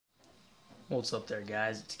What's up there,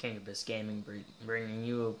 guys? It's King Abyss Gaming bringing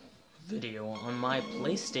you a video on my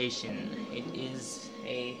PlayStation. It is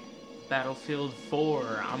a Battlefield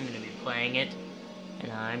 4. I'm going to be playing it,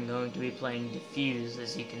 and I'm going to be playing Defuse,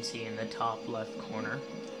 as you can see in the top left corner.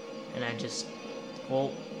 And I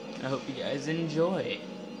hope you guys enjoy.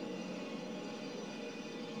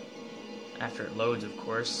 After it loads, of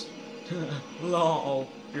course. LOL,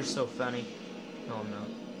 you're so funny. No, I'm not.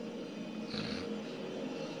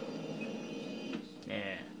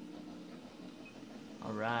 Yeah.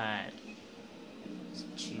 Alright. Let's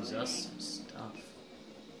choose us some stuff.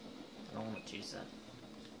 I don't want to choose that.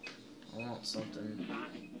 I want something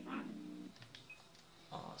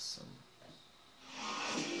awesome.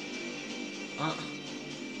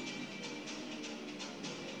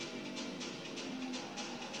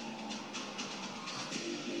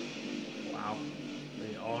 Wow.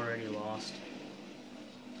 We already lost.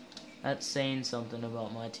 That's saying something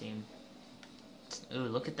about my team. Ooh,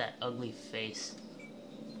 look at that ugly face.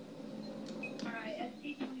 Alright,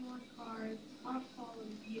 SC21 cars, I'll follow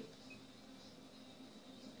you.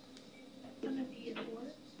 That's gonna be a 4.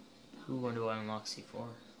 Ooh, when do I unlock C4?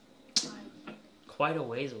 Quite a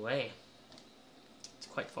ways away. It's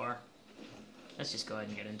quite far. Let's just go ahead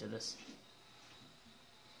and get into this.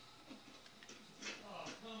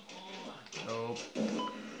 Nope.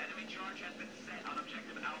 Enemy charge has been set on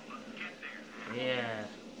objective Alpha. Get there. Yeah.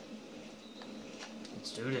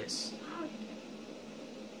 Let's do this. I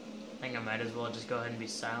think I might as well just go ahead and be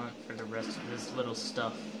silent for the rest of this little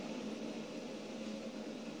stuff.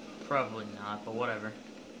 Probably not, but whatever.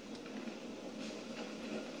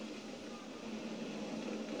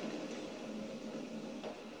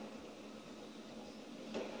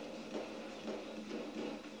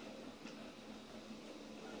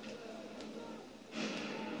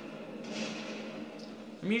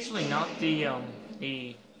 I'm usually not the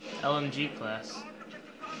LMG class.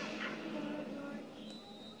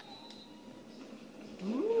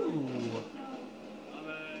 Ooh.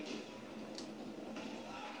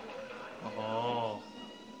 Oh.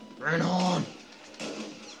 Burn on.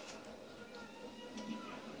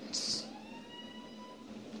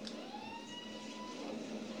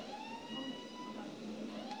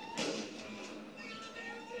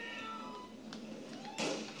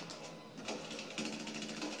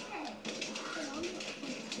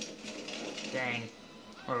 Dang.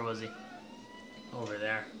 Where was he? Over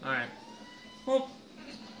there. Alright. Well,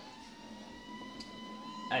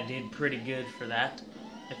 I did pretty good for that,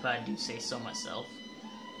 if I do say so myself.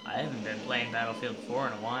 I haven't been playing Battlefield 4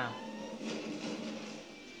 in a while.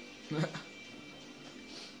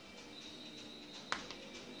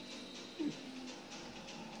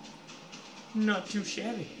 Not too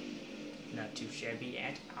shabby. Not too shabby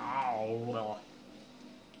at all.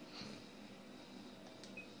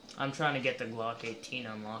 I'm trying to get the Glock 18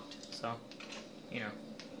 unlocked, so, you know.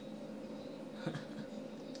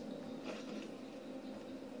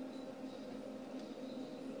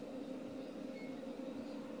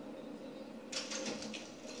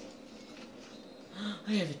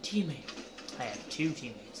 I have a teammate. I have 2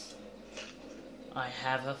 teammates. I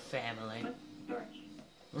have a family.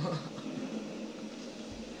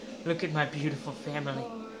 Look at my beautiful family.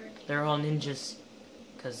 They're all ninjas,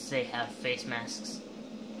 because they have face masks.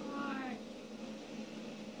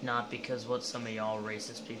 Not because what some of y'all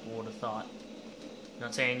racist people would have thought.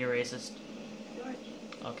 Not saying you're racist.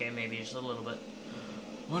 Okay, maybe just a little bit.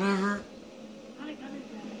 Whatever.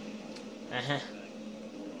 Let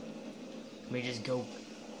me just go.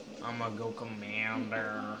 I'm gonna go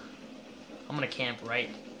commander. I'm gonna camp right.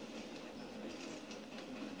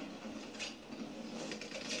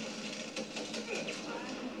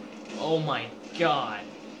 Oh my god.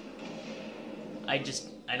 I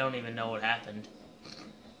don't even know what happened.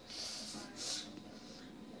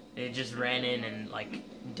 It just ran in and, like,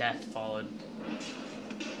 death followed.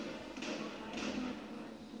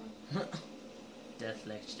 Death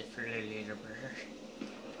left the further later,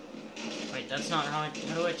 Wait, that's not how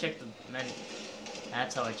do I check the menu?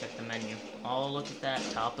 That's how I check the menu. Oh, look at that.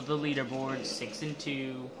 Top of the leaderboard, 6 and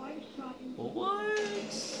 2. What?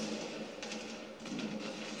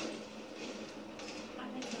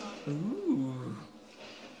 Ooh.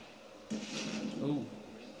 Ooh.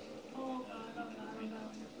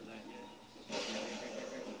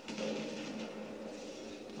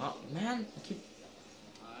 Oh, man, I keep...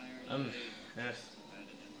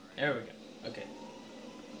 there we go. Okay.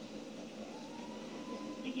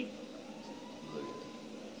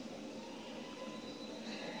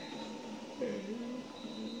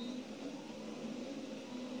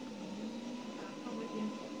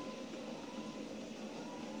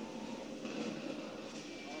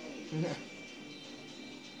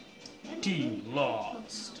 Team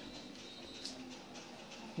lost.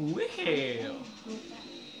 Well.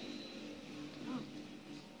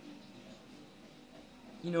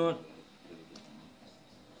 You know what?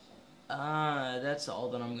 That's all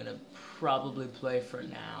that I'm gonna probably play for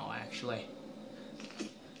now, actually.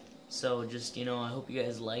 So just, I hope you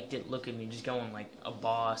guys liked it. Look at me, just going like a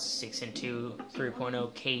boss, 6-2,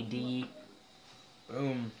 3.0 KD.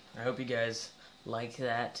 Boom. I hope you guys like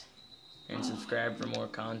that and subscribe for more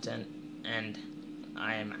content. And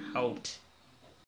I am out.